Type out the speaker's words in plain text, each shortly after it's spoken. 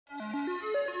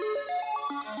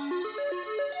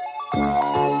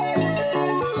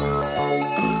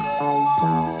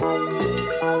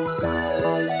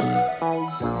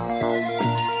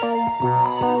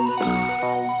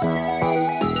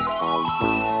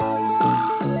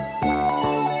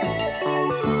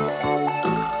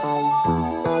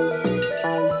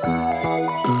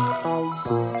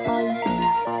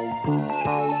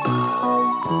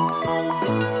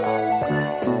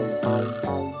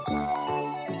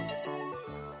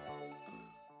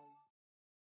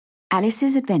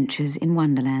Alice's Adventures in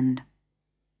Wonderland.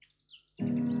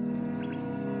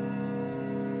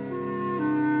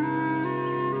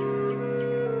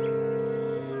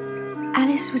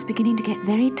 Alice was beginning to get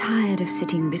very tired of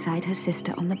sitting beside her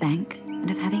sister on the bank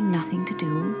and of having nothing to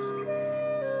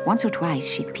do. Once or twice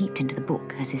she'd peeped into the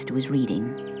book her sister was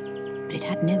reading, but it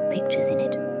had no pictures in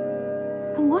it.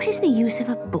 And what is the use of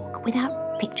a book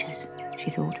without pictures, she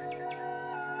thought.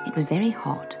 It was very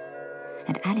hot,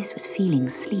 and Alice was feeling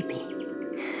sleepy.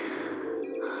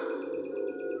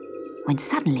 When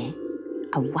suddenly,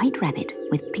 a white rabbit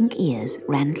with pink ears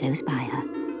ran close by her.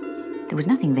 There was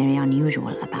nothing very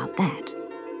unusual about that,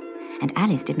 and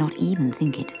Alice did not even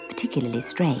think it particularly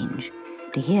strange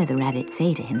to hear the rabbit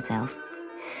say to himself,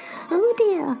 "Oh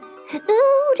dear,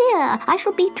 I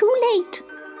shall be too late."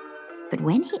 But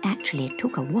when he actually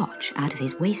took a watch out of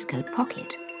his waistcoat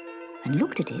pocket and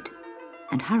looked at it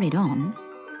and hurried on,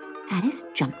 Alice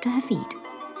jumped to her feet.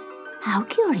 "How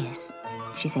curious,"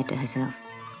 she said to herself.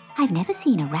 "I've never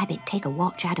seen a rabbit take a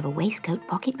watch out of a waistcoat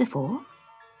pocket before.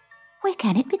 Where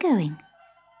can it be going?"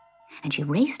 And she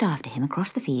raced after him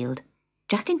across the field,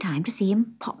 just in time to see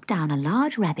him pop down a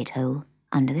large rabbit hole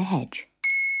under the hedge.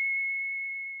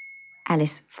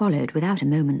 Alice followed without a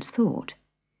moment's thought,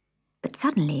 but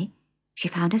suddenly she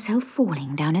found herself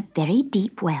falling down a very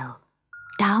deep well.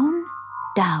 Down,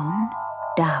 down,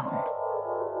 down.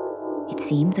 It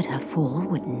seemed that her fall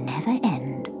would never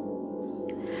end.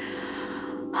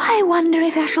 "I wonder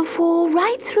if I shall fall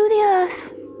right through the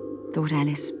earth," thought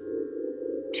Alice.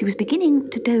 She was beginning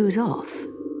to doze off,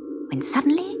 when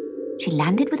suddenly she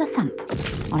landed with a thump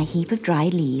on a heap of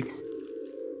dried leaves.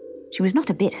 She was not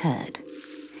a bit hurt,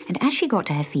 and as she got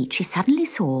to her feet, she suddenly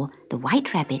saw the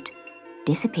white rabbit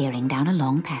disappearing down a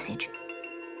long passage.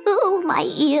 "Oh, my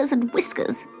ears and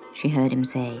whiskers," she heard him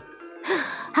say.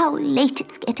 "How late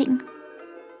it's getting."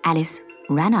 Alice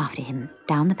ran after him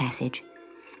down the passage,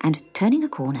 and turning a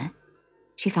corner,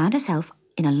 she found herself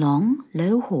in a long,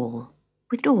 low hall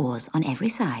with doors on every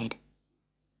side.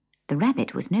 The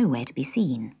rabbit was nowhere to be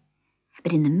seen,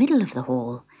 but in the middle of the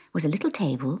hall was a little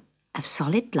table of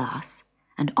solid glass,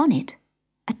 and on it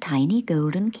a tiny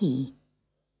golden key.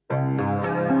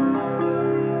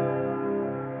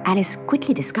 Alice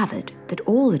quickly discovered that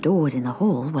all the doors in the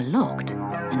hall were locked,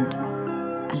 and,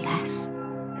 alas,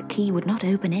 the key would not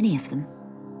open any of them.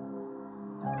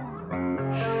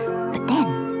 But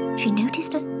then she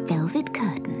noticed a velvet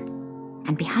curtain,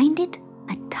 and behind it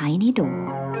a tiny door.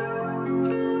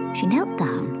 She knelt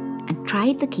down and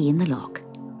tried the key in the lock,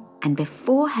 and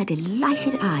before her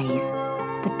delighted eyes,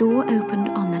 the door opened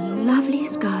on the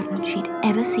loveliest garden she'd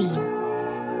ever seen.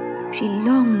 She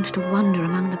longed to wander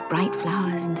among the bright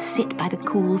flowers and sit by the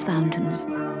cool fountains.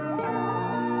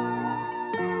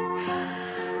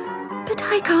 "But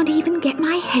I can't even get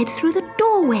my head through the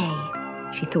doorway,"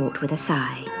 she thought with a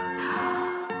sigh.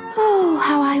 "Oh,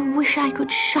 how I wish I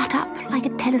could shut up like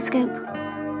a telescope."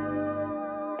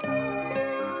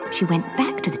 She went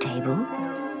back to the table,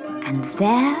 and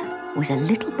there was a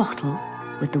little bottle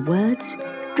with the words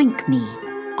 "Drink me"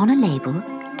 on a label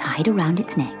tied around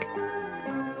its neck.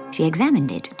 She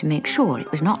examined it to make sure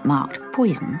it was not marked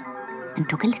poison, and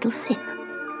took a little sip.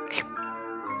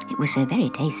 It was so very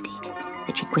tasty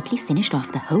that she quickly finished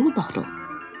off the whole bottle,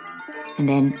 and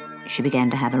then she began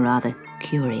to have a rather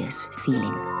curious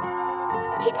feeling.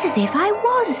 "It's as if I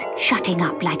was shutting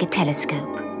up like a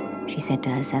telescope," she said to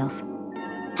herself.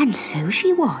 And so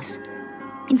she was.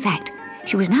 In fact,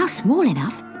 she was now small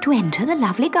enough to enter the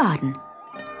lovely garden.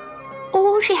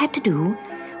 All she had to do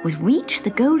was reach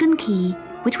the golden key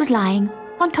which was lying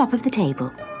on top of the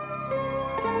table.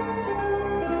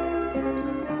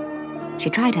 She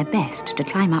tried her best to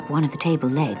climb up one of the table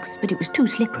legs, but it was too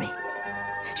slippery.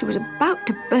 She was about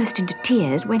to burst into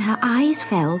tears when her eyes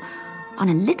fell on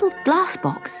a little glass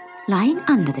box lying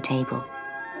under the table.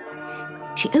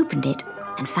 She opened it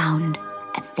and found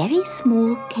a very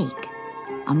small cake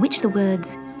on which the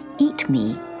words "Eat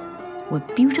me" were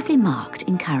beautifully marked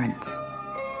in currants.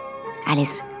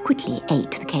 Alice quickly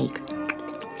ate the cake.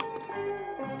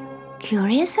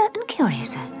 "Curiouser and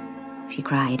curiouser," she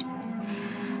cried.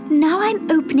 "Now I'm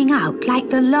opening out like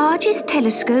the largest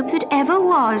telescope that ever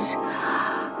was.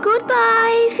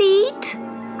 Goodbye, feet.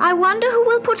 I wonder who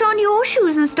will put on your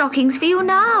shoes and stockings for you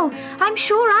now. I'm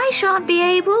sure I shan't be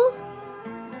able."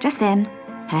 Just then,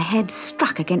 her head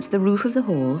struck against the roof of the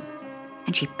hall,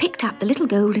 and she picked up the little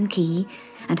golden key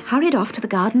and hurried off to the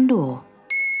garden door.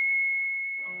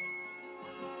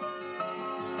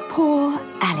 Poor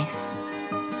Alice.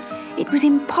 It was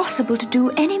impossible to do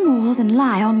any more than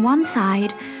lie on one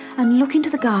side and look into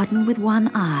the garden with one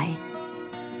eye.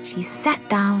 She sat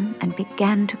down and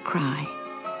began to cry.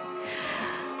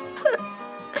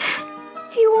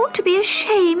 You ought to be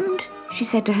ashamed, she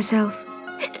said to herself.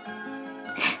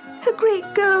 A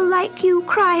great girl like you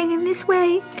crying in this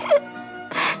way.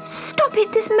 Stop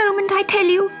it this moment, I tell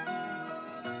you.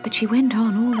 But she went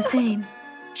on all the same,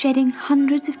 shedding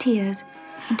hundreds of tears,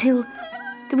 until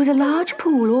there was a large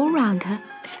pool all round her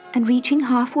and reaching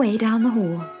halfway down the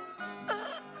hall.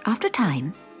 After a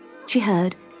time, she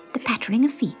heard the pattering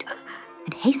of feet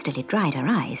and hastily dried her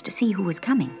eyes to see who was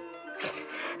coming.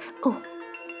 Oh!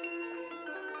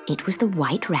 It was the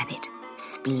White Rabbit,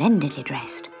 splendidly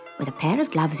dressed, with a pair of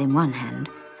gloves in one hand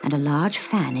and a large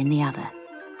fan in the other.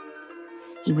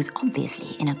 He was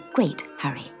obviously in a great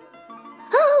hurry.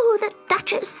 "Oh, the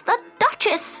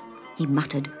Duchess, he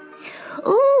muttered.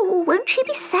 "Oh, won't she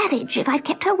be savage if I've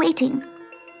kept her waiting?"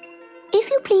 "If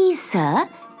you please, sir,"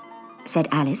 said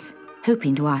Alice,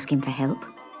 hoping to ask him for help.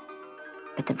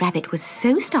 But the rabbit was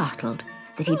so startled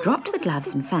that he dropped the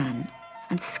gloves and fan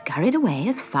and scurried away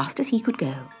as fast as he could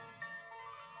go.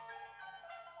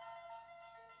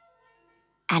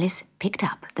 Alice picked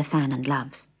up the fan and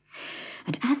gloves,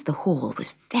 and as the hall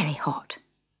was very hot,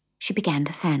 she began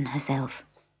to fan herself.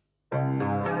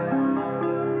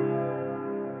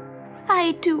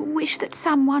 "I do wish that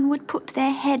someone would put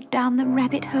their head down the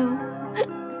rabbit hole,"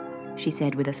 she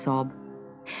said with a sob.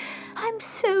 "I'm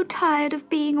so tired of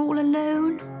being all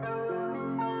alone."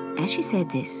 As she said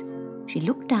this, she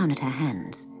looked down at her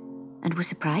hands and was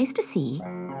surprised to see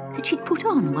that she'd put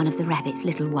on one of the rabbit's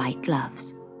little white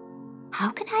gloves. "How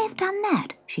can I have done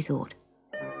that?" she thought.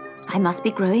 "I must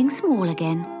be growing small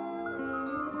again."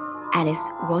 Alice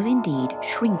was indeed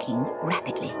shrinking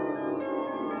rapidly.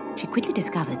 She quickly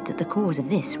discovered that the cause of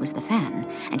this was the fan,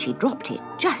 and she dropped it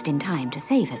just in time to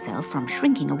save herself from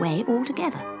shrinking away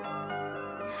altogether.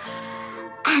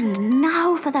 "And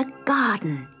now for the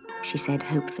garden," she said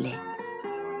hopefully.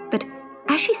 But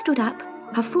as she stood up,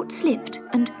 her foot slipped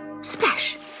and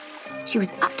splash! She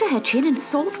was up to her chin in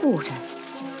salt water.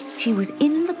 She was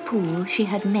in the pool she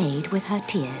had made with her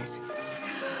tears.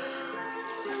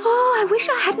 "Oh, I wish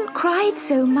I hadn't cried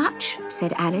so much,"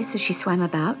 said Alice as she swam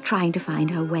about, trying to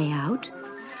find her way out.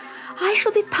 "I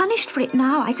shall be punished for it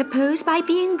now, I suppose, by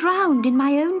being drowned in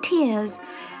my own tears.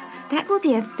 That will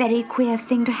be a very queer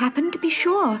thing to happen, to be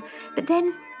sure, but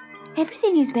then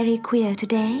everything is very queer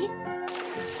today."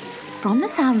 From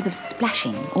the sounds of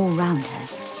splashing all round her,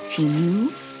 she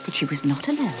knew that she was not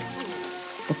alone.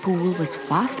 The pool was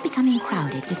fast becoming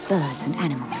crowded with birds and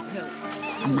animals.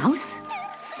 A mouse,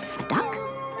 a duck,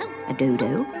 a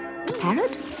dodo, a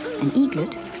parrot, an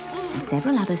eaglet, and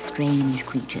several other strange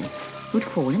creatures who'd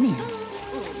fallen in.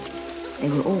 They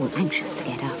were all anxious to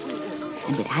get up,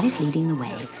 and with Alice leading the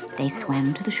way, they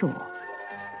swam to the shore.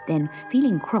 Then,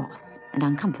 feeling cross and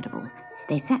uncomfortable,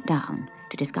 they sat down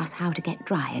to discuss how to get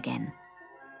dry again.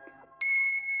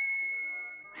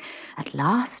 At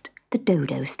last, the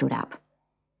dodo stood up.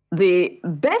 "The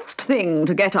best thing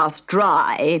to get us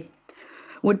dry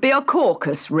would be a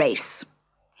caucus race,"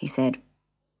 he said.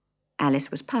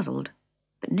 Alice was puzzled,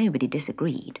 but nobody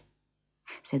disagreed.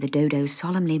 So the dodo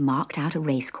solemnly marked out a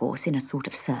racecourse in a sort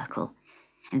of circle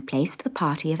and placed the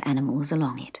party of animals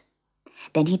along it.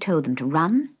 Then he told them to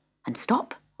run and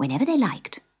stop whenever they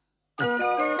liked.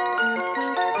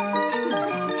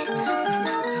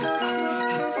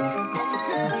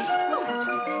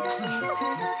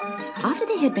 After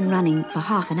they had been running for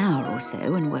half an hour or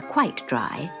so and were quite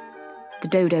dry, the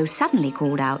dodo suddenly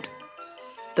called out,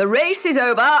 "The race is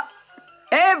over.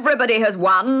 Everybody has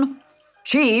won.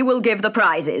 She will give the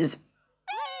prizes."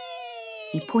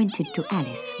 He pointed to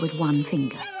Alice with one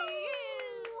finger.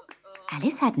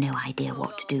 Alice had no idea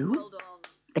what to do,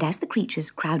 but as the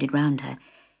creatures crowded round her,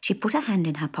 she put her hand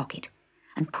in her pocket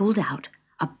and pulled out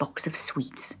a box of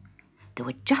sweets. There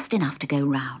were just enough to go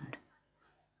round.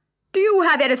 "Do you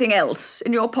have anything else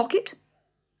in your pocket?"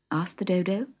 asked the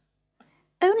dodo.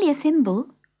 "Only a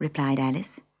thimble," replied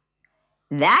Alice.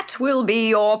 "That will be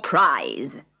your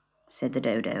prize," said the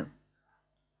dodo.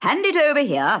 "Hand it over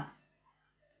here."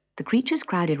 The creatures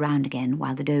crowded round again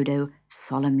while the dodo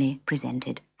solemnly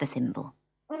presented the thimble.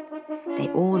 They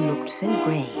all looked so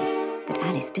grave that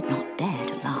Alice did not dare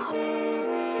to laugh.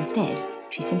 Instead,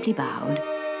 she simply bowed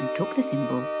and took the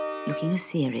thimble, looking as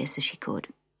serious as she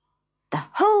could. The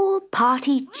whole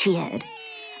party cheered,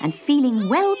 and feeling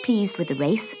well pleased with the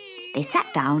race, they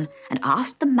sat down and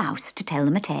asked the mouse to tell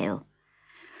them a tale.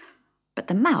 But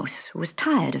the mouse was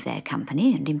tired of their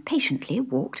company and impatiently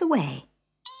walked away.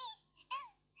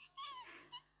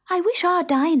 "I wish our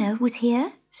Dinah was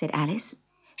here," said Alice.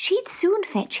 "She'd soon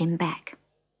fetch him back."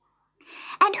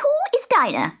 "And who is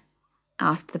Dinah?"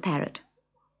 asked the parrot.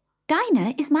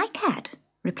 "Dinah is my cat,"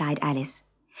 replied Alice.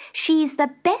 "She's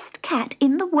the best cat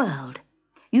in the world.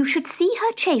 You should see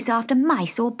her chase after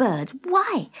mice or birds.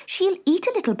 Why, she'll eat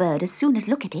a little bird as soon as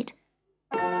look at it.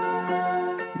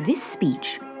 This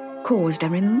speech caused a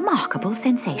remarkable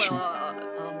sensation.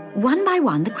 One by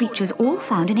one, the creatures all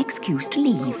found an excuse to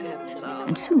leave,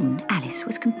 and soon Alice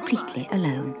was completely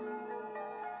alone.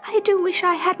 I do wish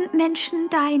I hadn't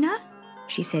mentioned Dinah,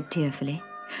 she said tearfully.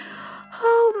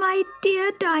 Oh, my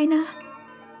dear Dinah,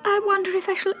 I wonder if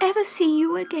I shall ever see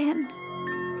you again.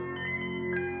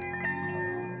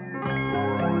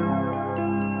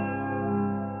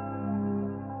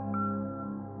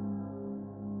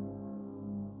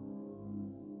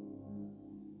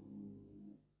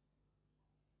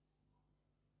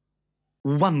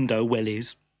 Wonder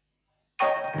Wellies.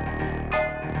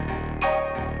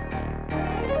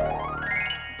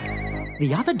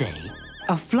 The other day,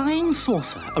 a flying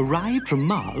saucer arrived from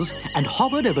Mars and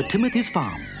hovered over Timothy's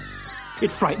farm.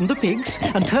 It frightened the pigs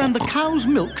and turned the cow's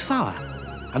milk sour,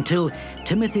 until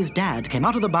Timothy's dad came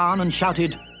out of the barn and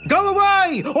shouted, "Go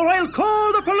away, or I'll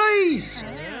call the police!"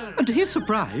 And to his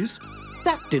surprise,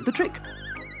 that did the trick.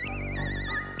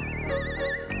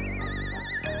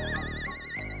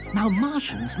 Now,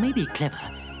 Martians may be clever,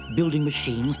 building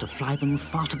machines to fly them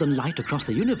faster than light across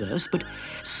the universe, but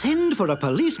send for a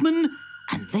policeman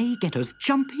and they get as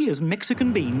jumpy as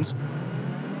Mexican beans.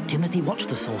 Timothy watched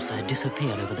the saucer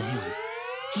disappear over the hill.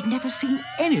 He'd never seen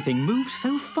anything move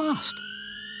so fast.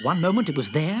 One moment it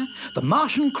was there, the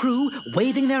Martian crew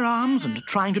waving their arms and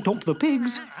trying to talk to the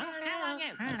pigs,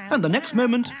 and the next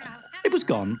moment it was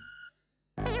gone.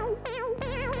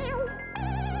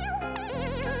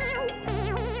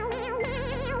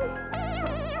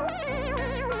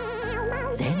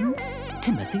 Then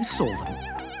Timothy saw them.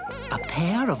 A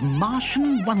pair of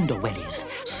Martian Wonder Wellies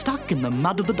stuck in the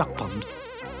mud of the duck pond.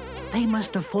 They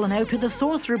must have fallen out with the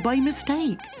saucer by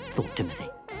mistake, thought Timothy.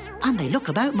 And they look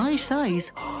about my size.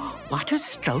 What a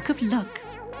stroke of luck.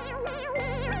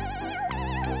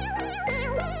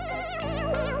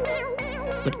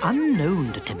 But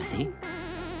unknown to Timothy,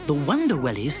 the Wonder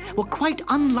Wellies were quite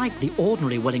unlike the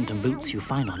ordinary Wellington boots you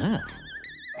find on Earth.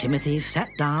 Timothy sat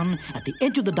down at the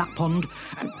edge of the duck pond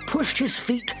and pushed his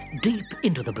feet deep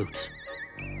into the boots.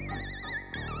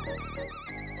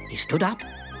 He stood up,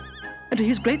 and to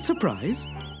his great surprise,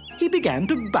 he began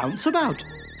to bounce about.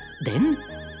 Then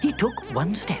he took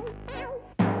one step.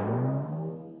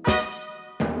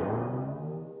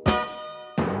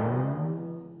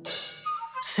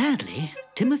 Sadly,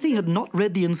 Timothy had not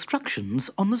read the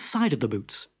instructions on the side of the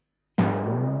boots.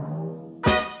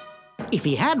 If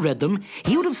he had read them,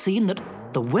 he would have seen that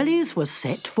the Wellies were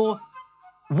set for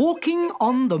walking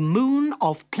on the moon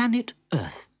of planet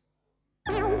Earth.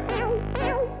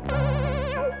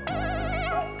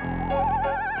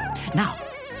 Now,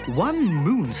 one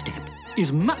moon step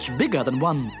is much bigger than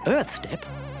one Earth step.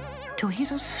 To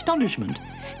his astonishment,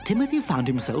 Timothy found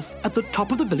himself at the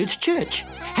top of the village church,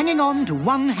 hanging on to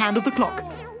one hand of the clock.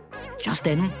 Just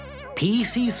then,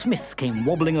 P.C. Smith came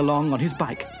wobbling along on his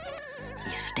bike.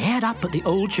 He stared up at the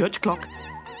old church clock.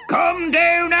 "Come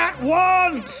down at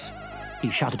once!" he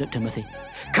shouted at Timothy.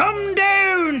 "Come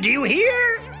down, do you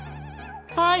hear?"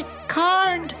 "I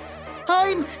can't.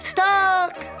 I'm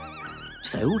stuck."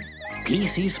 So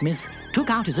P.C. Smith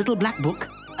took out his little black book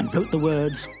and wrote the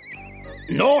words,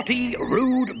 "Naughty,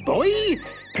 rude boy,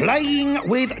 playing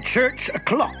with church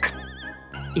clock."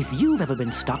 If you've ever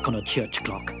been stuck on a church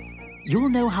clock, you'll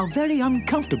know how very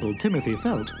uncomfortable Timothy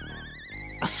felt.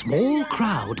 A small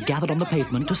crowd gathered on the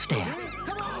pavement to stare.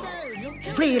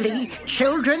 "Really,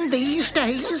 children these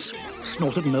days?"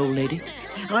 snorted an old lady.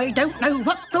 "I don't know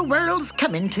what the world's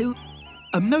coming to."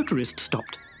 A motorist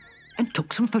stopped and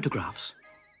took some photographs.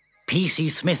 P.C.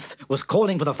 Smith was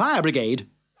calling for the fire brigade.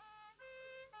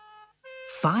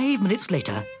 5 minutes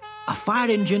later, a fire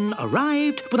engine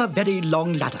arrived with a very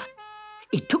long ladder.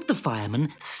 It took the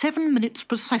firemen 7 minutes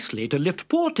precisely to lift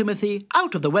poor Timothy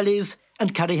out of the wellies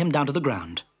and carry him down to the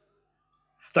ground.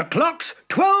 "The clock's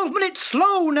 12 minutes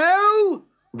slow now,"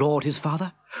 roared his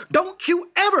father. "Don't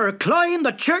you ever climb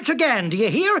the church again, do you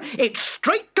hear? It's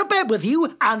straight to bed with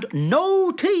you and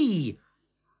no tea."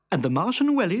 And the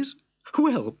Martian wellies,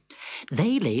 well,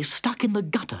 they lay stuck in the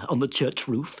gutter on the church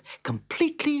roof,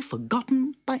 completely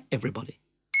forgotten by everybody.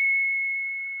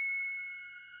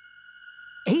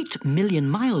 8 million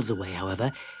miles away,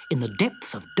 however, in the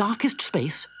depths of darkest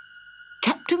space,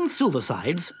 Captain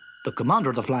Silversides, the commander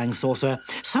of the flying saucer,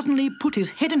 suddenly put his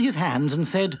head in his hands and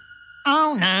said,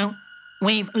 "Oh no,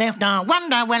 we've left our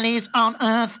Wonder Wellies on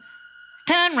Earth.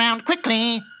 Turn round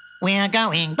quickly, we're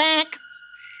going back."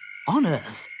 On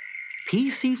Earth,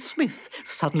 P.C. Smith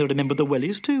suddenly remembered the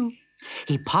wellies too.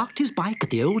 He parked his bike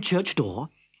at the old church door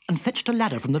and fetched a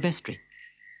ladder from the vestry.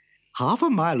 Half a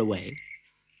mile away,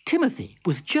 Timothy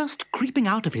was just creeping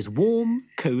out of his warm,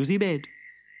 cosy bed.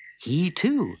 He,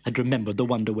 too, had remembered the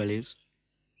Wonder Wellies.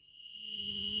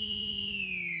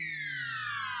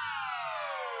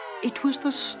 It was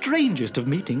the strangest of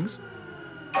meetings.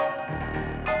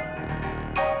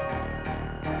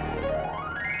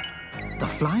 The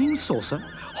flying saucer,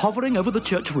 hovering over the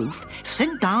church roof,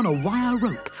 sent down a wire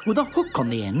rope with a hook on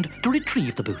the end to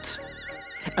retrieve the boots.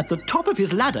 At the top of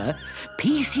his ladder,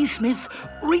 P.C. Smith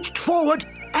reached forward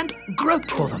and groped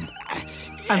for them.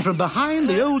 And from behind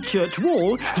the old church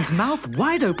wall, his mouth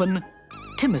wide open,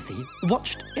 Timothy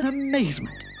watched in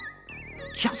amazement.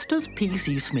 Just as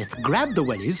P.C. Smith grabbed the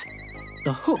wellies,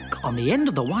 the hook on the end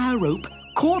of the wire rope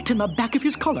caught in the back of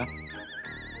his collar.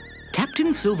 Captain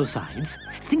Silversides,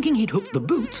 thinking he'd hooked the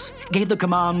boots, gave the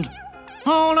command,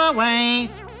 "Haul away!"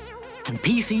 And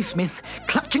P.C. Smith,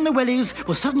 clutching the wellies,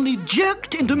 was suddenly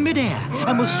jerked into midair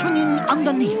and was swinging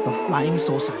underneath the flying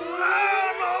saucer.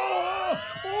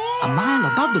 A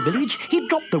mile above the village, he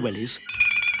dropped the wellies.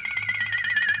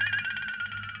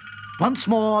 Once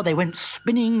more, they went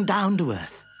spinning down to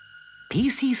earth.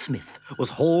 P.C. Smith was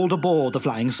hauled aboard the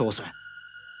flying saucer.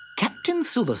 Captain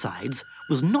Silversides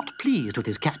was not pleased with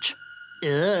his catch.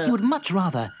 He would much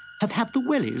rather have had the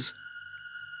wellies.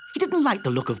 He didn't like the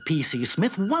look of P.C.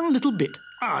 Smith one little bit.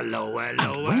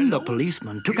 And when the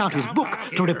policeman took out his book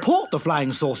to report the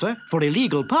flying saucer for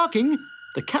illegal parking,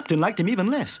 the captain liked him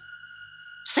even less.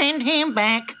 "Send him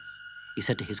back," he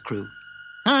said to his crew.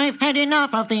 "I've had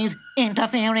enough of these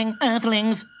interfering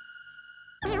earthlings."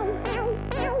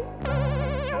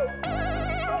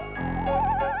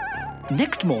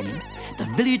 Next morning, the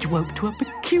village woke to a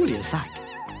peculiar sight.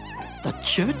 The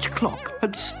church clock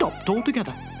had stopped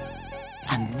altogether.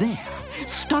 And there,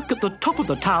 stuck at the top of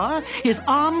the tower, his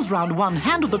arms round one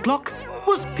hand of the clock,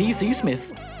 was P.C.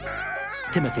 Smith.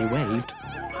 Timothy waved.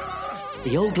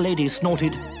 The old lady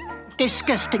snorted,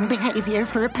 "Disgusting behaviour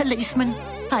for a policeman.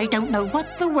 I don't know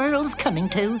what the world's coming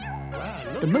to."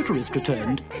 The motorist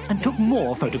returned and took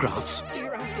more photographs.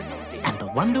 And the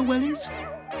Wonder Wellies?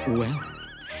 Well,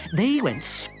 they went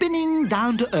spinning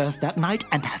down to earth that night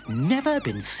and have never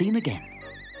been seen again.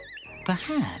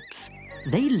 Perhaps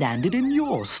they landed in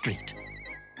your street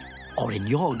or in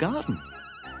your garden.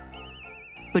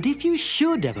 But if you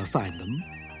should ever find them,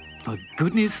 for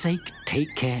goodness sake,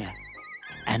 take care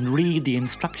and read the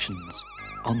instructions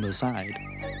on the side.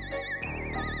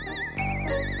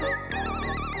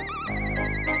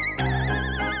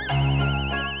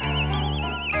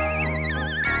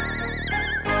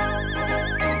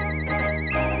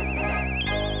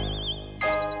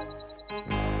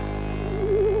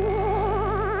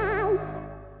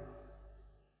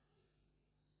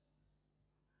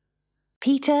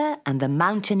 Peter and the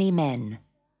Mountainy Men.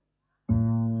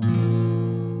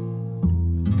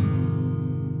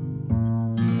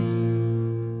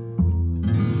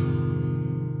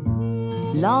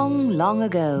 Long, long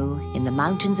ago, in the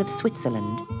mountains of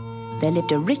Switzerland, there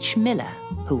lived a rich miller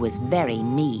who was very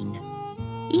mean.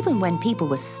 Even when people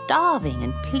were starving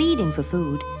and pleading for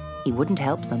food, he wouldn't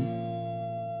help them.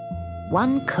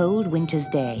 One cold winter's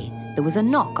day, there was a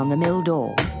knock on the mill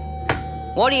door.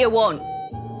 "What do you want?"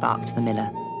 barked the miller.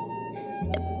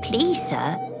 Please,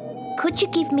 sir, could you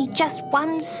give me just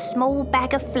one small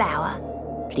bag of flour?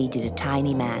 Pleaded a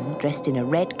tiny man dressed in a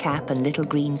red cap and little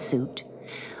green suit.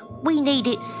 We need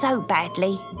it so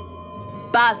badly.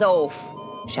 "Buzz off,"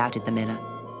 shouted the miller.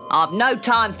 "I've no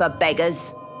time for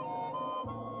beggars."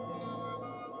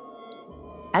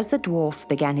 As the dwarf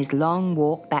began his long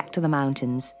walk back to the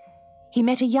mountains, he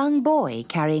met a young boy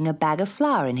carrying a bag of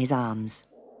flour in his arms.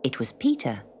 It was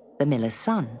Peter, the miller's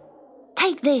son.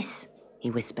 Take this, he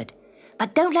whispered,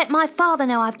 but don't let my father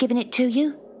know I've given it to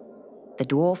you. The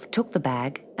dwarf took the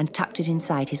bag and tucked it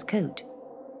inside his coat.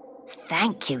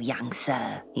 Thank you, young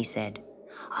sir, he said.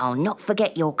 I'll not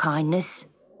forget your kindness.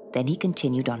 Then he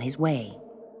continued on his way.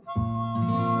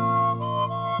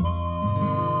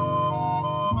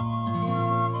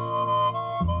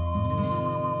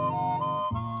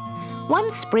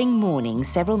 One spring morning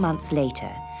several months later,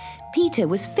 Peter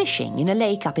was fishing in a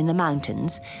lake up in the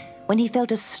mountains when he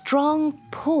felt a strong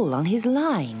pull on his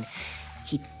line.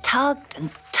 He tugged and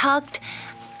tugged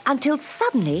until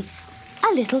suddenly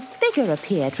a little figure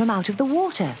appeared from out of the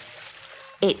water.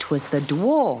 It was the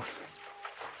dwarf.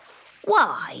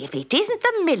 Why, if it isn't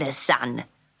the miller's son,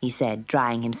 he said,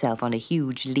 drying himself on a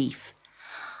huge leaf.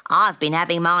 I've been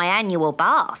having my annual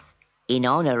bath in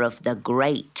honour of the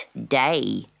great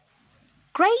day.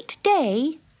 Great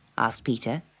day? Asked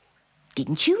Peter.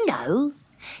 Didn't you know?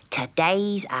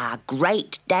 Today's our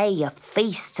great day of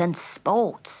feasts and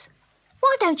sports.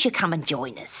 Why don't you come and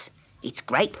join us? It's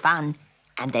great fun,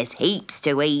 and there's heaps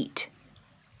to eat."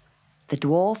 The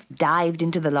dwarf dived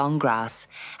into the long grass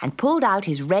and pulled out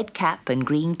his red cap and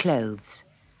green clothes.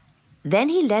 Then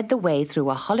he led the way through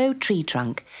a hollow tree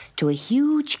trunk to a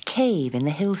huge cave in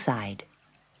the hillside.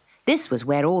 This was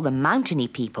where all the Mountainy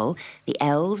people, the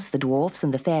elves, the dwarfs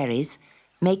and the fairies,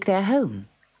 make their home.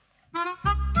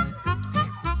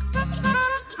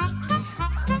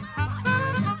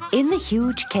 In the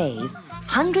huge cave,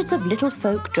 hundreds of little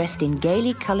folk dressed in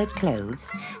gaily coloured clothes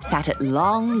sat at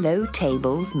long, low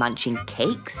tables munching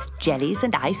cakes, jellies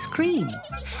and ice cream.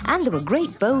 And there were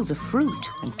great bowls of fruit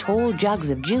and tall jugs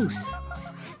of juice.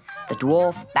 The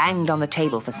dwarf banged on the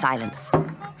table for silence.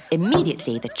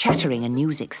 Immediately, the chattering and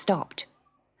music stopped.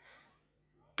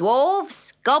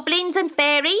 "Dwarves, goblins and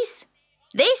fairies,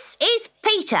 this is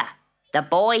Peter, the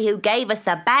boy who gave us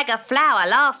the bag of flour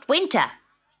last winter.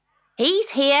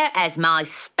 He's here as my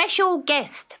special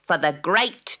guest for the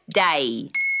great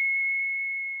day."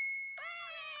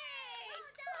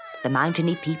 The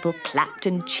Mountainy people clapped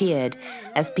and cheered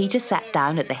as Peter sat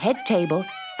down at the head table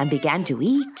and began to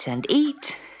eat and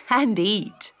eat and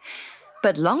eat.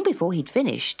 But long before he'd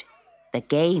finished, the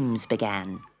games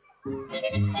began.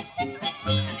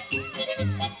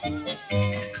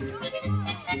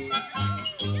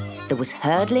 There was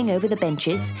hurdling over the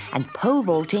benches and pole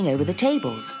vaulting over the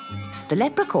tables. The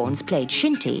leprechauns played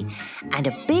shinty, and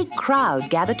a big crowd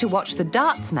gathered to watch the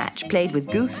darts match played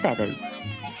with goose feathers.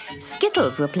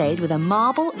 Skittles were played with a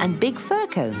marble and big fir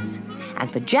cones, and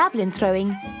for javelin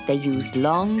throwing, they used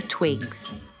long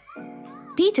twigs.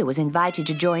 Peter was invited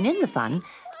to join in the fun,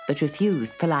 but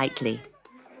refused politely.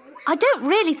 "I don't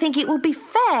really think it will be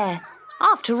fair.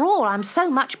 After all, I'm so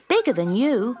much bigger than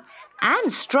you,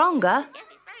 and stronger."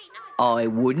 "I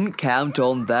wouldn't count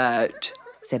on that,"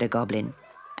 said a goblin,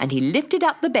 and he lifted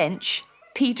up the bench,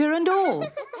 Peter and all.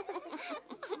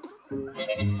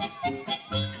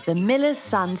 The miller's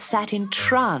son sat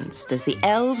entranced as the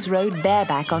elves rode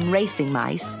bareback on racing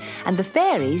mice, and the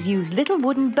fairies used little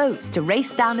wooden boats to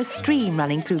race down a stream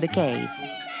running through the cave.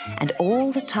 And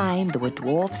all the time there were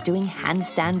dwarfs doing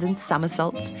handstands and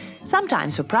somersaults,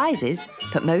 sometimes for prizes,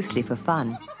 but mostly for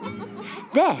fun.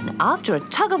 Then, after a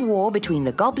tug-of-war between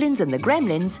the goblins and the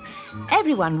gremlins,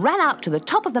 everyone ran out to the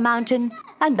top of the mountain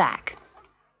and back,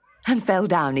 and fell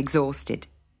down exhausted.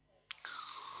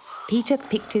 Peter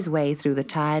picked his way through the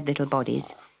tired little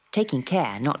bodies, taking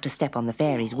care not to step on the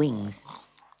fairies' wings.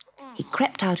 He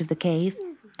crept out of the cave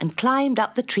and climbed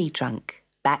up the tree trunk,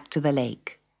 back to the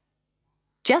lake.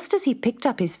 Just as he picked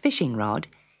up his fishing rod,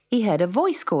 he heard a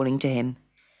voice calling to him.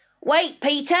 "Wait,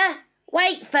 Peter!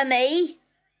 Wait for me!"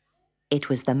 It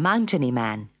was the Mountainy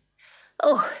man.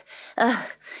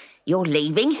 You're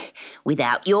leaving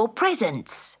without your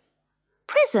presents."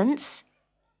 "Presents?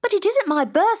 But it isn't my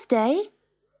birthday."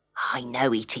 "I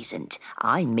know it isn't.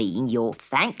 I mean your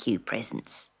thank you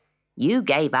presents. You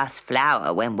gave us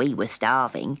flour when we were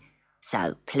starving,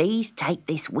 so please take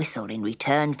this whistle in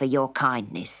return for your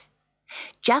kindness.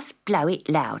 Just blow it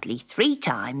loudly 3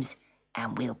 times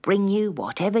and we'll bring you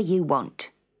whatever you want."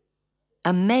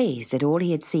 Amazed at all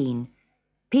he had seen,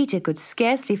 Peter could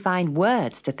scarcely find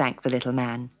words to thank the little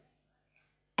man.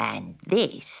 "And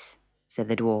this," said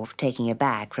the dwarf, taking a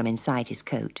bag from inside his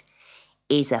coat,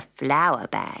 "is a flour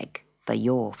bag for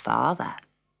your father."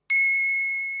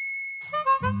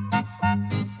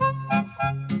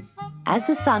 As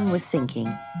the sun was sinking,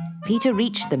 Peter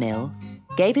reached the mill,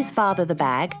 gave his father the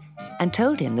bag, and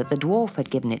told him that the dwarf had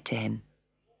given it to him.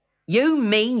 "You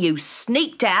mean you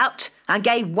sneaked out and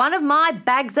gave one of my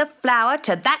bags of flour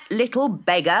to that little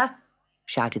beggar?"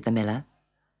 shouted the miller.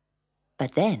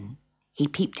 But then he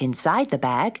peeped inside the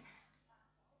bag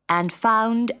and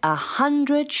found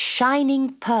 100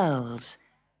 shining pearls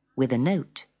with a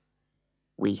note.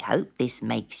 "We hope this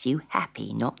makes you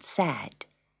happy, not sad.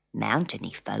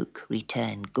 Mountainy folk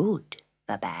return good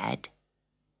for bad."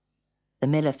 The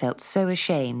miller felt so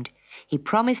ashamed, he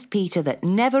promised Peter that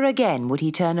never again would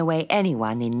he turn away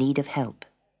anyone in need of help.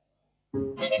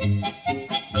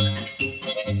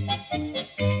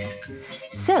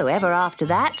 So ever after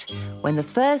that, when the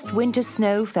first winter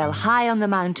snow fell high on the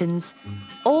mountains,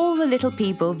 all the little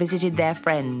people visited their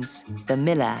friends, the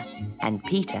miller and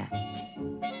Peter.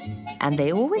 And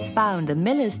they always found the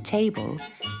miller's table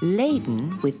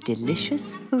laden with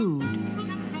delicious food.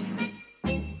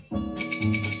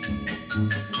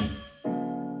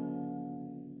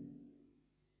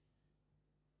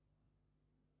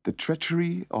 The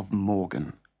Treachery of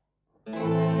Morgan.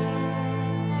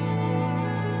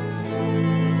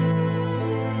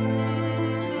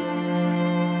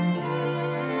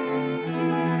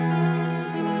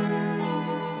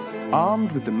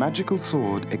 Armed with the magical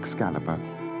sword Excalibur,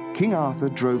 King Arthur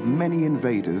drove many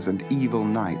invaders and evil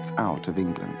knights out of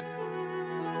England.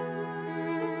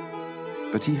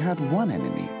 But he had one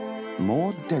enemy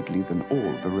more deadly than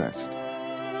all the rest.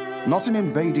 Not an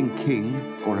invading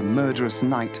king or a murderous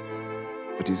knight,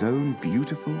 but his own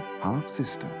beautiful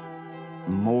half-sister,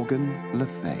 Morgan le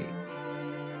Fay.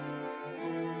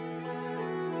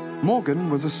 Morgan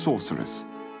was a sorceress,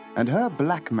 and her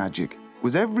black magic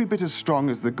was every bit as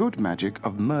strong as the good magic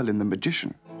of Merlin the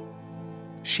magician.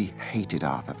 She hated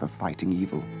Arthur for fighting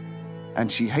evil,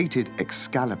 and she hated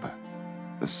Excalibur,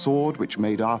 the sword which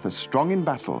made Arthur strong in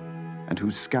battle and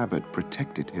whose scabbard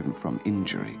protected him from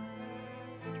injury.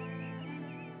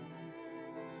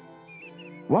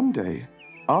 One day,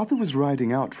 Arthur was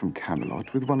riding out from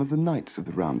Camelot with one of the knights of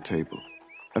the Round Table,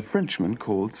 a Frenchman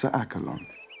called Sir Accolon.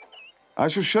 "I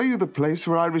shall show you the place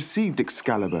where I received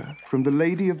Excalibur from the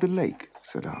Lady of the Lake,"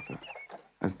 said Arthur,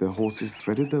 as their horses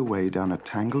threaded their way down a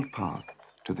tangled path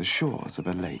to the shores of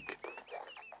a lake.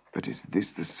 But is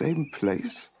this the same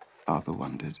place? Arthur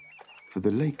wondered, for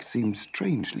the lake seemed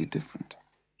strangely different.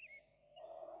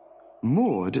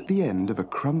 Moored at the end of a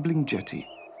crumbling jetty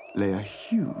lay a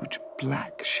huge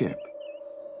black ship.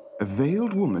 A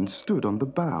veiled woman stood on the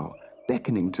bow,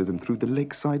 beckoning to them through the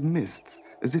lakeside mists,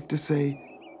 as if to say,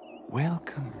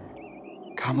 "Welcome,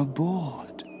 come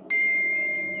aboard."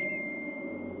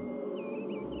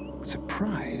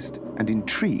 Surprised and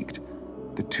intrigued,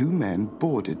 the two men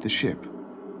boarded the ship,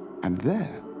 and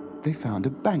there they found a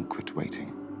banquet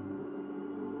waiting.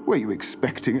 "Were you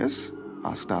expecting us?"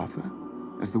 asked Arthur,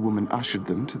 as the woman ushered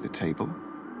them to the table.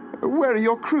 "Where are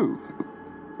your crew?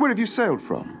 Where have you sailed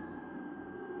from?"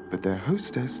 But their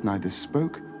hostess neither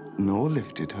spoke nor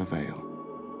lifted her veil.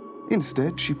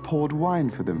 Instead, she poured wine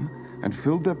for them and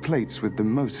filled their plates with the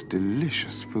most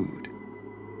delicious food.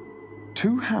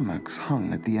 Two hammocks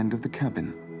hung at the end of the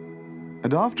cabin,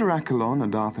 and after Accolon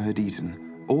and Arthur had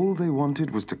eaten, all they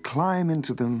wanted was to climb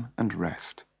into them and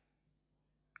rest.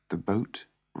 The boat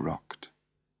rocked.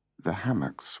 The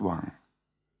hammocks swung.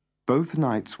 Both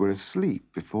knights were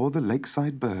asleep before the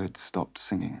lakeside birds stopped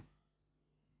singing.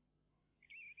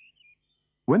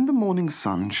 When the morning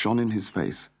sun shone in his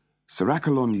face, Sir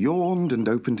Accolon yawned and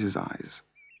opened his eyes.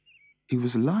 He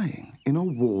was lying in a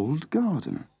walled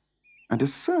garden, and a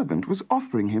servant was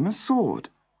offering him a sword.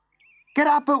 "Get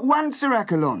up at once, Sir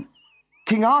Accolon.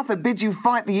 King Arthur bids you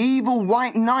fight the evil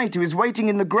white knight who is waiting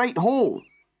in the great hall."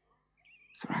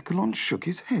 Sir Accolon shook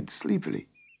his head sleepily.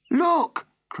 "Look!"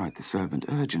 cried the servant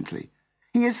urgently.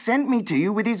 "He has sent me to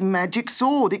you with his magic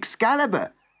sword,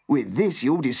 Excalibur. With this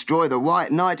you'll destroy the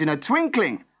white knight in a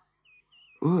twinkling."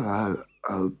 "Oh,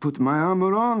 I'll put my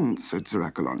armor on," said Sir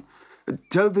Accolon.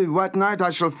 "Tell the white knight I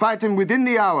shall fight him within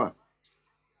the hour."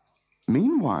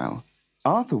 Meanwhile,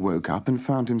 Arthur woke up and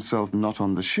found himself not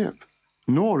on the ship,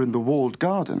 nor in the walled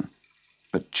garden,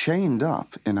 but chained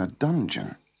up in a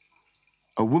dungeon.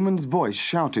 A woman's voice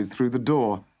shouted through the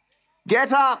door,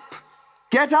 "Get up!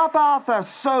 Get up, Arthur,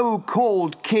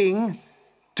 so-called king!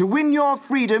 To win your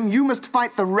freedom, you must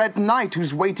fight the Red Knight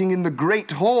who's waiting in the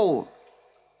great hall."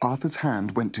 Arthur's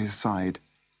hand went to his side.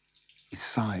 He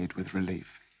sighed with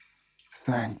relief.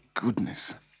 "Thank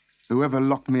goodness. Whoever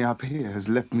locked me up here has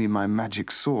left me my magic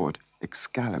sword,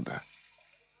 Excalibur."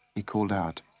 He called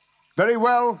out, "Very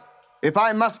well. If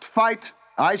I must fight,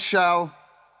 I shall."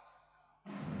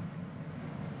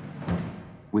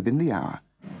 Within the hour,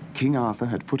 King Arthur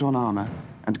had put on armor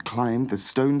and climbed the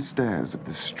stone stairs of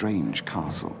the strange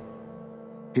castle.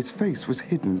 His face was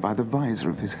hidden by the visor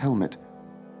of his helmet.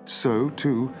 So,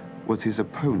 too, was his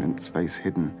opponent's face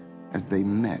hidden as they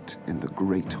met in the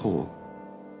great hall.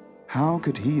 How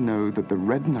could he know that the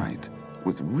Red Knight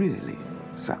was really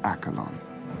Sir Accolon?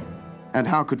 And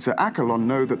how could Sir Accolon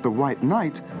know that the White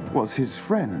Knight was his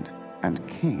friend and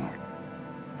king?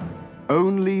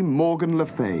 Only Morgan le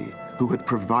Fay, who had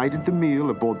provided the meal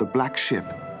aboard the black ship,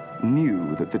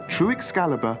 knew that the true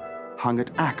Excalibur hung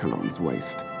at Accolon's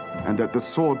waist, and that the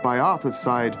sword by Arthur's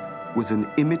side was an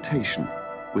imitation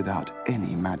without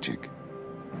any magic.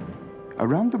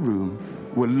 Around the room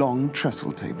were long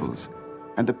trestle tables,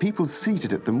 and the people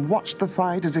seated at them watched the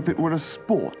fight as if it were a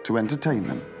sport to entertain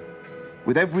them.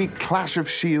 With every clash of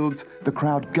shields, the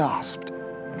crowd gasped.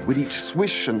 With each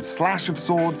swish and slash of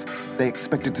swords, they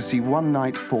expected to see one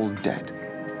knight fall dead.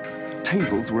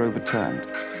 Tables were overturned.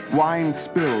 Wine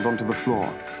spilled onto the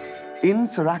floor. In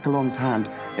Sir Accolon's hand,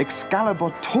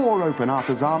 Excalibur tore open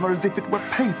Arthur's armor as if it were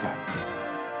paper.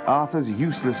 Arthur's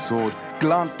useless sword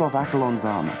glanced off Accolon's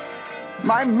armor.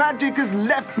 "My magic has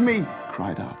left me,"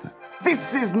 cried Arthur.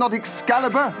 "This is not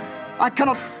Excalibur. I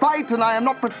cannot fight, and I am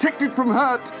not protected from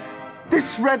hurt.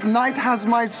 This Red Knight has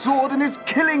my sword and is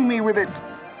killing me with it!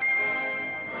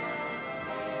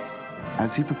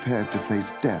 As he prepared to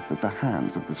face death at the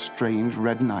hands of the strange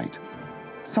Red Knight,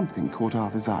 something caught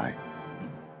Arthur's eye.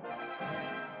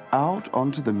 Out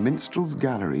onto the minstrel's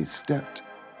gallery stepped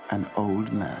an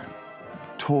old man,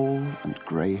 tall and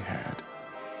grey-haired.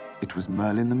 It was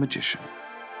Merlin the magician.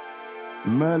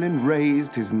 Merlin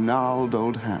raised his gnarled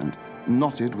old hand,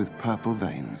 knotted with purple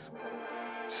veins.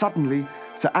 Suddenly,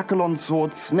 Sir Accolon's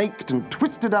sword snaked and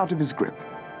twisted out of his grip.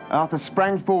 Arthur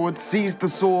sprang forward, seized the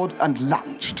sword, and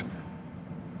lunged.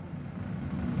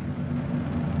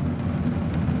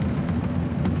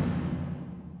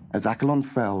 As Accolon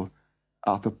fell,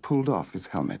 Arthur pulled off his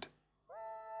helmet.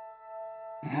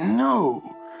 "No!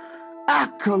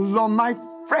 Accolon, my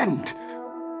friend!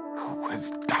 Who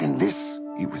has done this?"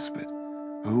 he whispered.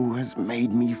 "Who has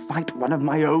made me fight one of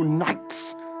my own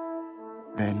knights?"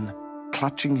 Then,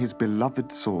 clutching his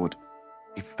beloved sword,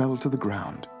 he fell to the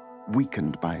ground,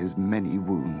 weakened by his many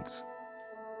wounds.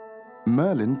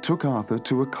 Merlin took Arthur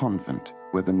to a convent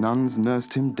where the nuns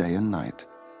nursed him day and night.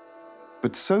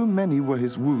 But so many were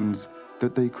his wounds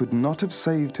that they could not have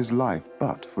saved his life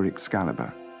but for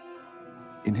Excalibur.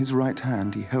 In his right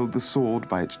hand he held the sword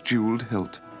by its jeweled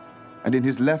hilt, and in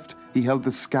his left he held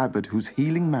the scabbard whose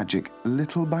healing magic,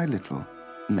 little by little,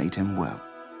 made him well.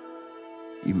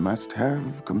 "You must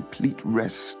have complete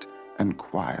rest and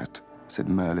quiet," said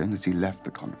Merlin as he left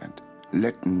the convent.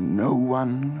 "Let no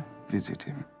one visit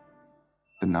him."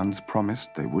 The nuns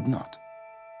promised they would not.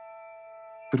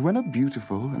 But when a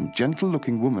beautiful and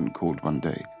gentle-looking woman called one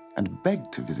day and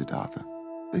begged to visit Arthur,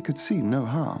 they could see no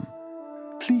harm.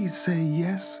 "Please say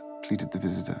yes," pleaded the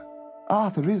visitor.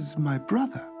 "Arthur is my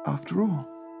brother, after all."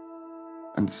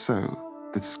 And so,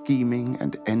 the scheming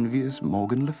and envious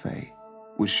Morgan Le Fay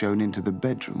was shown into the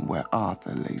bedroom where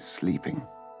Arthur lay sleeping.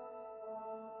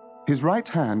 His right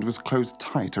hand was closed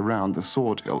tight around the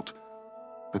sword hilt,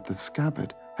 but the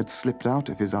scabbard had slipped out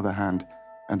of his other hand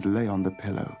and lay on the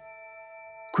pillow.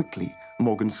 Quickly,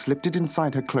 Morgan slipped it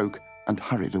inside her cloak and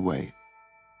hurried away.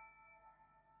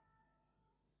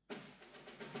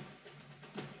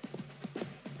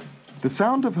 The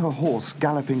sound of her horse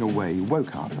galloping away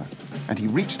woke Arthur, and he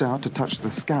reached out to touch the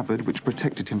scabbard which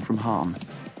protected him from harm.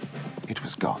 It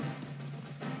was gone.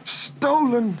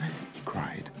 "Stolen!" he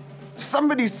cried.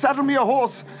 "Somebody saddle me a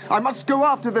horse! I must go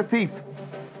after the thief!"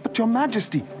 "But, Your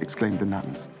Majesty," exclaimed the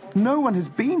nuns, "no one has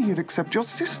been here except your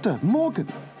sister, Morgan."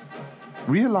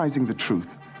 Realizing the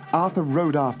truth, Arthur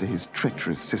rode after his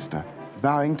treacherous sister,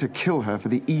 vowing to kill her for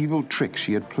the evil trick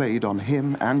she had played on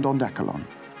him and on Accolon.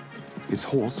 His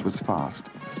horse was fast,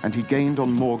 and he gained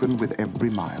on Morgan with every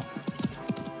mile.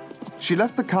 She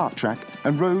left the cart track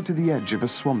and rode to the edge of a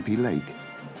swampy lake.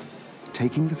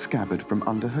 Taking the scabbard from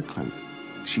under her cloak,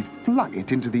 she flung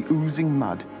it into the oozing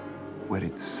mud, where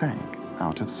it sank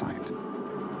out of sight.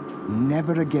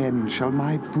 "Never again shall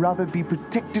my brother be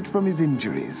protected from his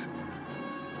injuries."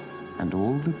 And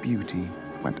all the beauty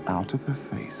went out of her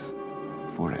face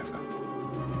forever.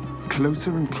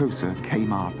 Closer and closer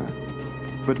came Arthur.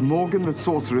 But Morgan the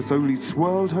sorceress only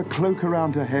swirled her cloak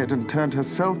around her head and turned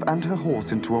herself and her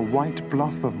horse into a white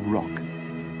bluff of rock.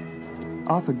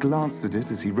 Arthur glanced at it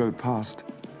as he rode past,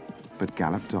 but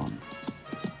galloped on.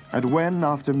 And when,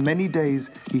 after many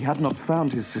days, he had not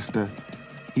found his sister,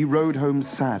 he rode home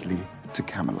sadly to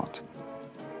Camelot.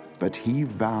 But he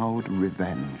vowed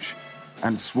revenge,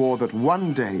 and swore that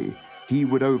one day he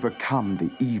would overcome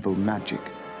the evil magic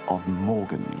of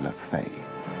Morgan Le Fay.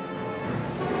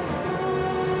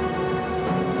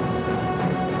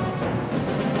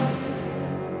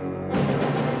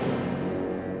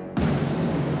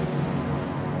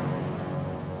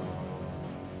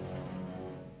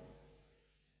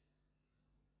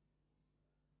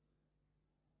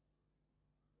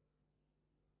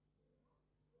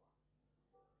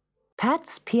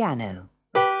 Pat's piano.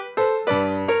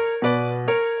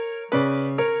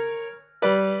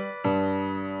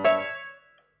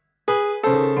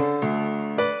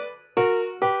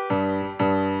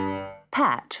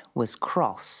 Pat was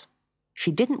cross.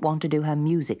 She didn't want to do her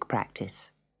music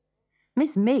practice.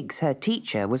 Miss Miggs, her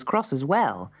teacher, was cross as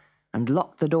well and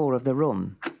locked the door of the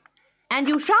room. "And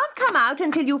you shan't come out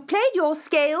until you've played your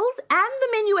scales and the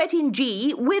minuet in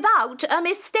G without a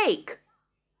mistake."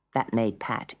 That made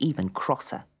Pat even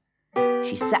crosser.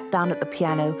 She sat down at the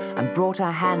piano and brought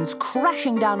her hands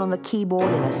crashing down on the keyboard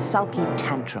in a sulky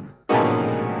tantrum.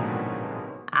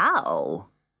 "Ow,"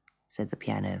 said the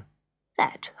piano.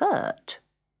 "That hurt."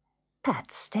 Pat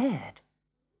stared.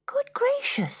 "Good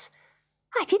gracious,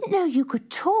 I didn't know you could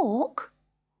talk."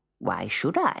 "Why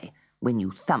should I, when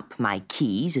you thump my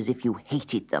keys as if you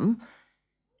hated them?"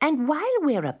 And while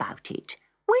we're about it,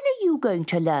 when are you going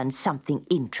to learn something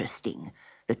interesting?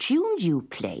 The tunes you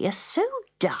play are so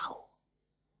dull.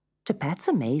 To Pat's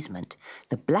amazement,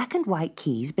 the black and white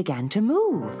keys began to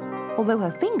move, although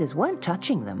her fingers weren't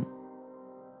touching them.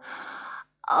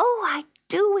 Oh, I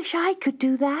do wish I could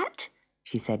do that,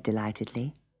 she said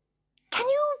delightedly. Can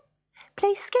you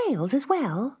play scales as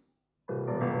well?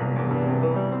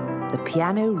 The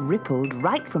piano rippled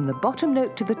right from the bottom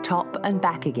note to the top and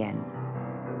back again.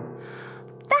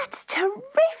 That's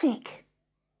terrific!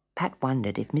 Pat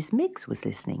wondered if Miss Miggs was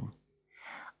listening.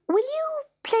 Will you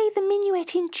play the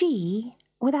minuet in G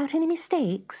without any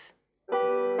mistakes?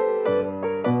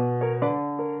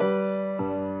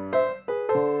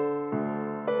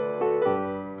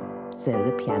 So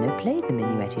the piano played the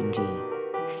minuet in G.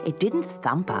 It didn't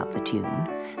thump out the tune.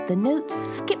 The notes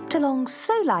skipped along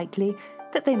so lightly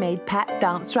that they made Pat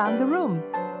dance round the room.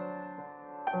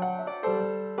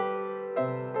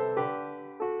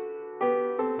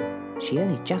 She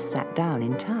only just sat down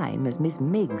in time as Miss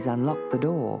Miggs unlocked the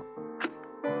door.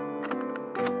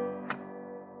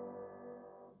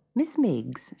 Miss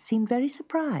Miggs seemed very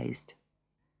surprised.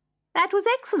 That was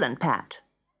excellent, Pat.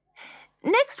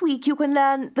 Next week you can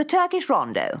learn the Turkish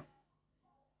rondo.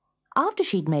 After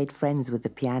she'd made friends with the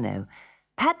piano,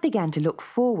 Pat began to look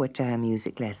forward to her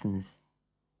music lessons.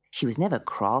 She was never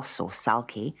cross or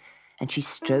sulky, and she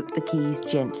stroked the keys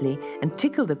gently and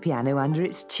tickled the piano under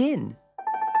its chin.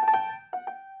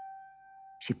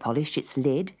 She polished its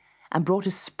lid and brought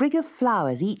a sprig of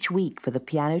flowers each week for the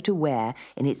piano to wear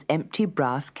in its empty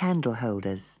brass candle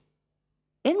holders.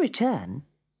 In return,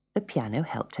 the piano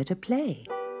helped her to play.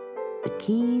 The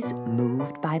keys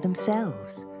moved by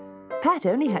themselves. Pat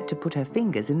only had to put her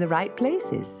fingers in the right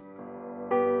places.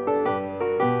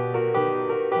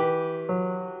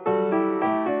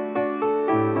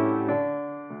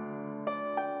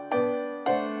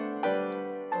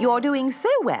 You're doing so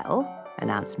well,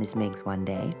 announced Miss Miggs one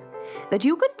day, that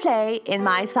you could play in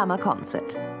my summer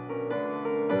concert.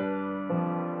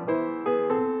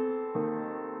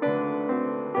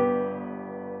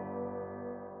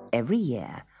 Every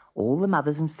year, all the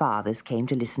mothers and fathers came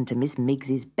to listen to Miss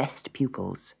Miggs's best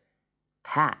pupils.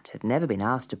 Pat had never been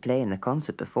asked to play in the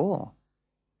concert before.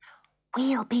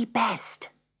 We'll be best,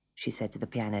 she said to the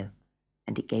piano,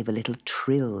 and it gave a little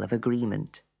trill of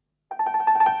agreement.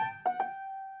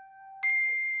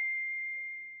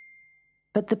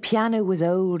 But the piano was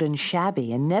old and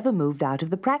shabby and never moved out of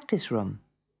the practice room.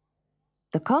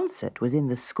 The concert was in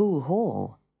the school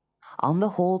hall. On the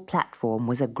hall platform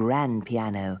was a grand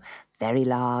piano, very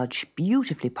large,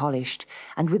 beautifully polished,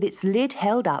 and with its lid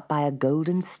held up by a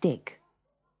golden stick.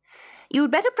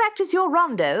 You'd better practice your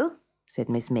rondo, said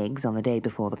Miss Miggs on the day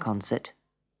before the concert.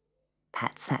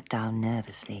 Pat sat down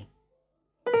nervously.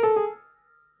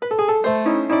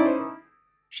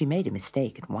 She made a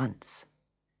mistake at once.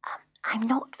 I'm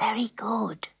not very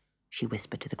good, she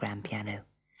whispered to the grand piano.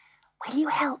 Will you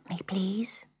help me,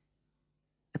 please?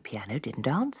 The piano didn't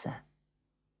answer.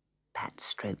 Pat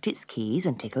stroked its keys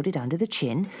and tickled it under the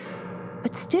chin,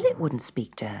 but still it wouldn't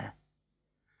speak to her.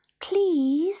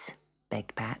 Please,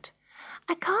 begged Pat.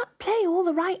 I can't play all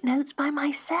the right notes by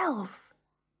myself.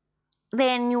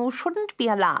 Then you shouldn't be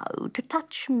allowed to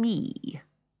touch me,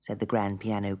 said the grand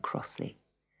piano crossly.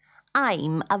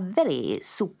 I'm a very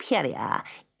superior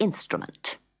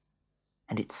instrument.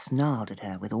 And it snarled at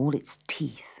her with all its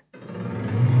teeth.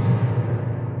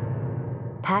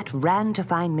 Pat ran to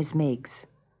find Miss Miggs.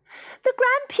 The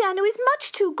grand piano is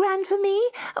much too grand for me.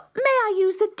 May I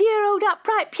use the dear old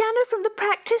upright piano from the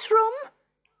practice room?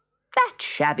 That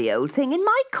shabby old thing in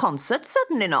my concert?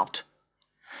 Certainly not.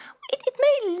 It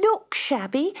may look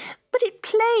shabby, but it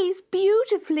plays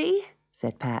beautifully,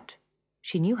 said Pat.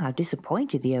 She knew how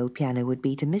disappointed the old piano would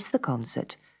be to miss the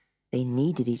concert. They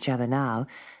needed each other now,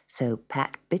 so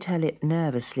Pat bit her lip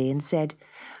nervously and said,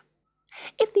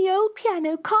 If the old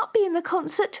piano can't be in the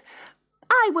concert,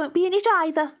 I won't be in it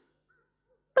either.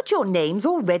 But your name's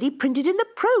already printed in the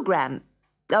programme.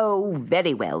 Oh,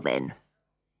 very well then.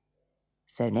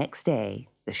 So next day,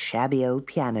 the shabby old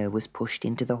piano was pushed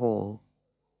into the hall.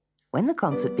 When the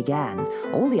concert began,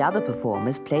 all the other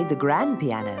performers played the grand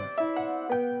piano.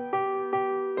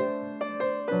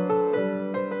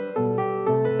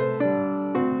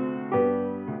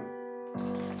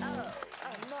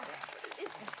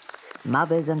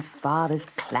 Mothers and fathers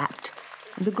clapped,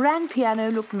 and the grand piano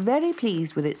looked very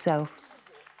pleased with itself.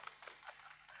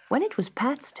 When it was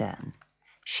Pat's turn,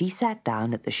 she sat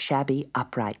down at the shabby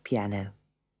upright piano.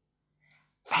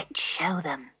 Let's show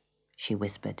them, she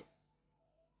whispered.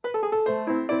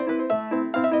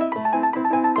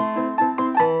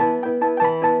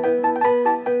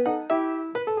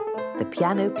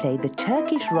 piano played the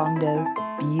Turkish rondo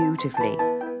beautifully.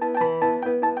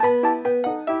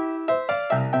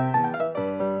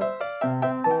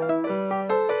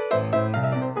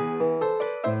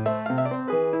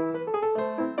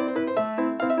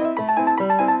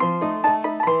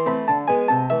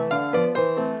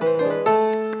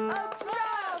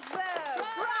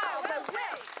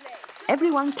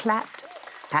 Everyone clapped.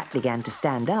 Pat began to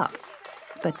stand up.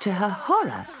 But to her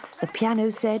horror, the piano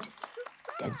said,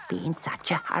 "Don't be in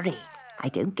such a hurry. I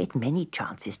don't get many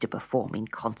chances to perform in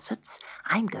concerts.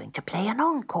 I'm going to play an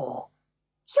encore."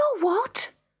 "You're what?"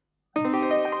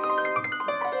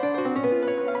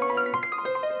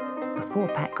 Before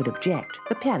Pat could object,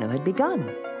 the piano had begun.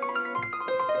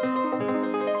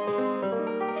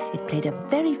 It played a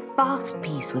very fast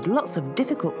piece with lots of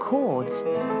difficult chords.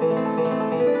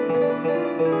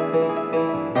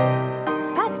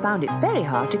 Pat found it very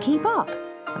hard to keep up,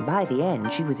 and by the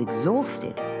end she was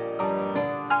exhausted.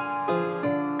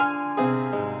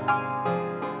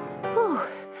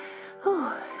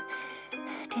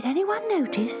 Did anyone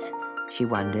notice? She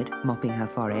wondered, mopping her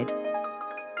forehead.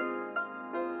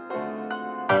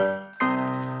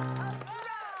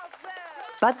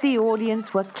 But the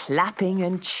audience were clapping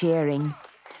and cheering.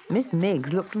 Miss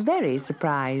Miggs looked very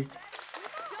surprised,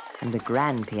 and the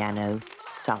grand piano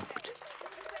sulked.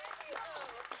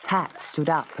 Pat stood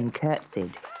up and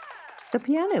curtsied. The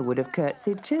piano would have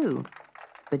curtsied too,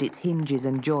 but its hinges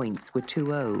and joints were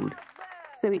too old,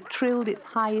 so it trilled its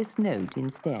highest note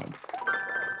instead.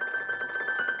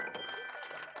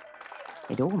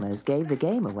 It almost gave the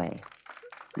game away.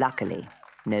 Luckily,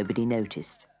 nobody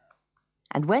noticed.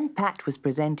 And when Pat was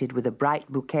presented with a bright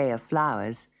bouquet of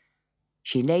flowers,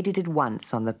 she laid it at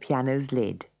once on the piano's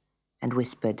lid and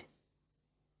whispered,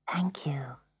 "Thank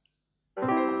you."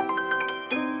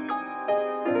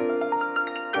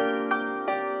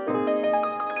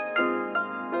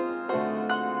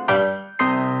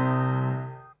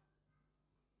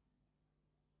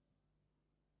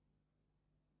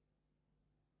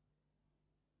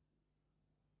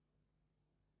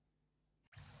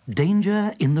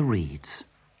 Danger in the Reeds.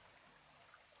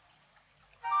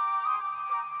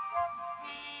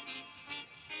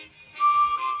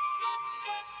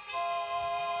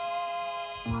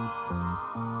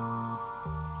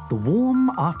 The warm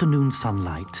afternoon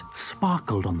sunlight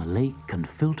sparkled on the lake and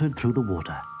filtered through the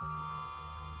water.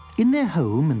 In their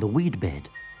home in the weed bed,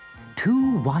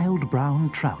 two wild brown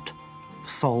trout,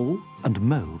 Sol and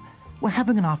Mo, were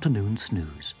having an afternoon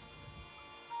snooze.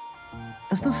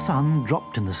 As the sun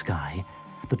dropped in the sky,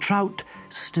 the trout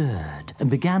stirred and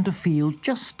began to feel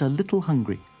just a little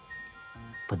hungry.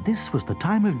 For this was the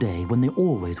time of day when they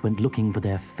always went looking for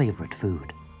their favorite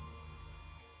food.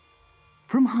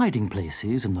 From hiding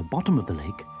places in the bottom of the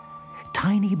lake,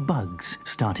 tiny bugs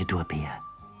started to appear.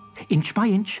 Inch by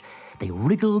inch, they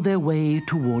wriggled their way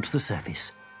towards the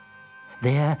surface.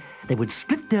 There, they would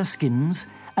split their skins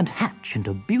and hatch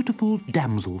into beautiful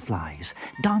damselflies,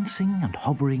 dancing and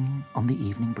hovering on the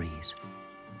evening breeze.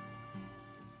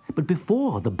 But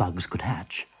before the bugs could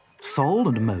hatch, Sol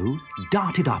and Mo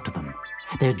darted after them,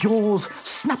 their jaws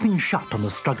snapping shut on the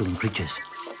struggling creatures.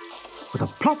 With a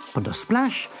plop and a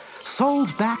splash,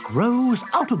 Sol's back rose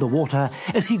out of the water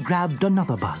as he grabbed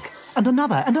another bug, and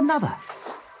another, and another.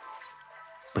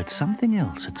 But something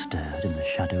else had stirred in the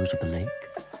shadows of the lake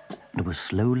and was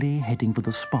slowly heading for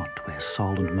the spot where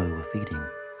Sol and Mo were feeding.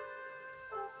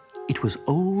 It was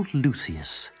old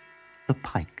Lucius, the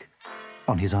pike,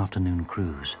 on his afternoon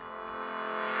cruise.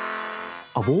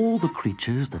 Of all the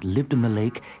creatures that lived in the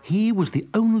lake, he was the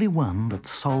only one that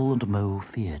Sol and Mo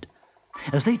feared.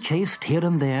 As they chased here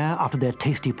and there after their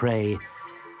tasty prey,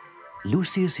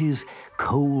 Lucius's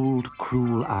cold,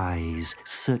 cruel eyes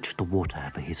searched the water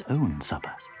for his own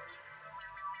supper.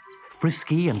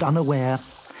 Frisky and unaware,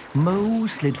 Mo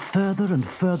slid further and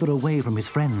further away from his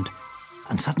friend,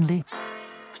 and suddenly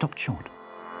stopped short.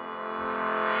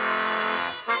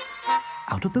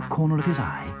 Out of the corner of his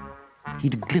eye,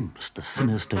 he'd glimpsed the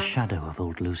sinister shadow of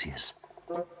old Lucius.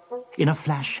 In a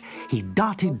flash, he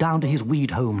darted down to his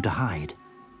weed home to hide,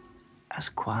 as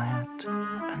quiet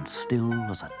and still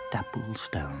as a dappled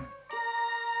stone.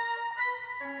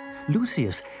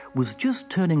 Lucius was just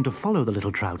turning to follow the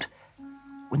little trout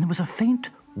when there was a faint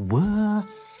whir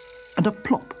and a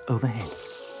plop overhead.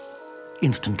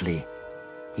 Instantly,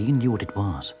 he knew what it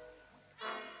was.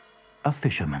 A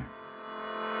fisherman.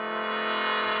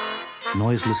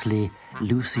 Noiselessly,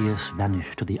 Lucius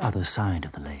vanished to the other side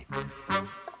of the lake.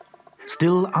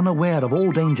 Still unaware of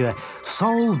all danger,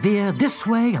 Sol veered this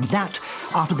way and that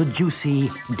after the juicy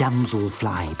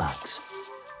damselfly bugs.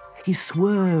 He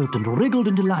swerved and wriggled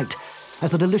in delight,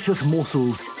 as the delicious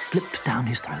morsels slipped down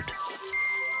his throat.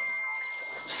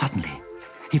 Suddenly,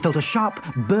 he felt a sharp,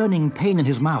 burning pain in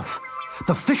his mouth,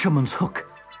 the fisherman's hook.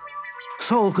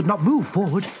 Saul could not move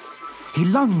forward. He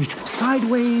lunged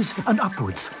sideways and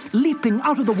upwards, leaping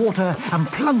out of the water and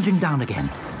plunging down again.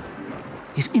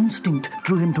 His instinct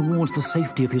drew him towards the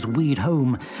safety of his weed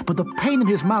home, but the pain in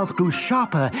his mouth grew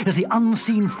sharper as the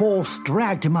unseen force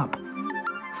dragged him up.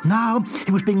 Now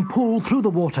he was being pulled through the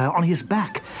water on his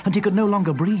back, and he could no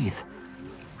longer breathe.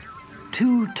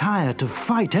 Too tired to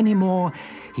fight any more,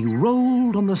 he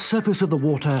rolled on the surface of the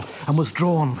water and was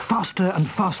drawn faster and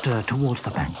faster towards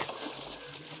the bank.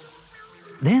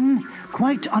 Then,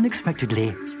 quite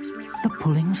unexpectedly, the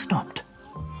pulling stopped,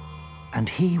 and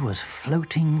he was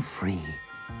floating free.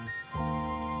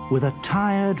 With a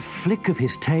tired flick of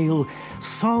his tail,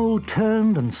 Saul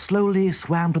turned and slowly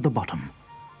swam to the bottom.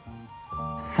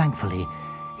 Thankfully,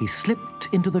 he slipped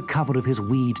into the cover of his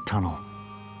weed tunnel.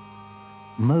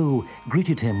 Mo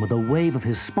greeted him with a wave of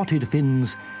his spotted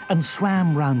fins and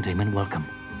swam round him in welcome.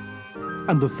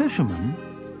 And the fisherman,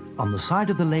 on the side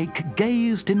of the lake,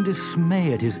 gazed in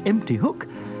dismay at his empty hook,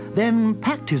 then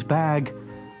packed his bag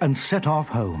and set off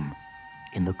home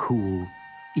in the cool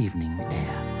evening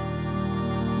air.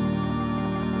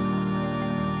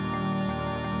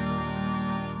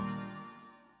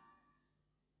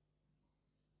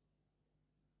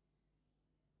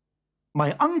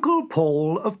 My Uncle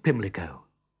Paul of Pimlico.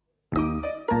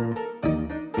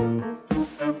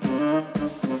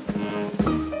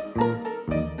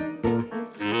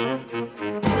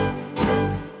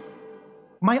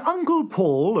 My Uncle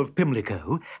Paul of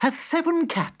Pimlico has 7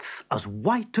 cats as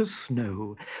white as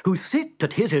snow, who sit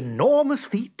at his enormous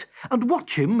feet and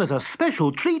watch him as a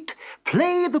special treat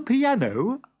play the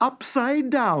piano upside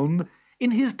down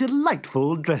in his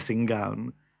delightful dressing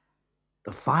gown.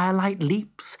 The firelight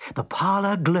leaps, the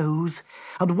parlour glows,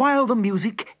 and while the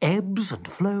music ebbs and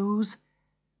flows,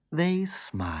 they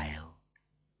smile,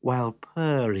 while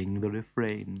purring the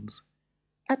refrains,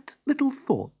 at little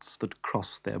thoughts that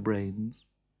cross their brains.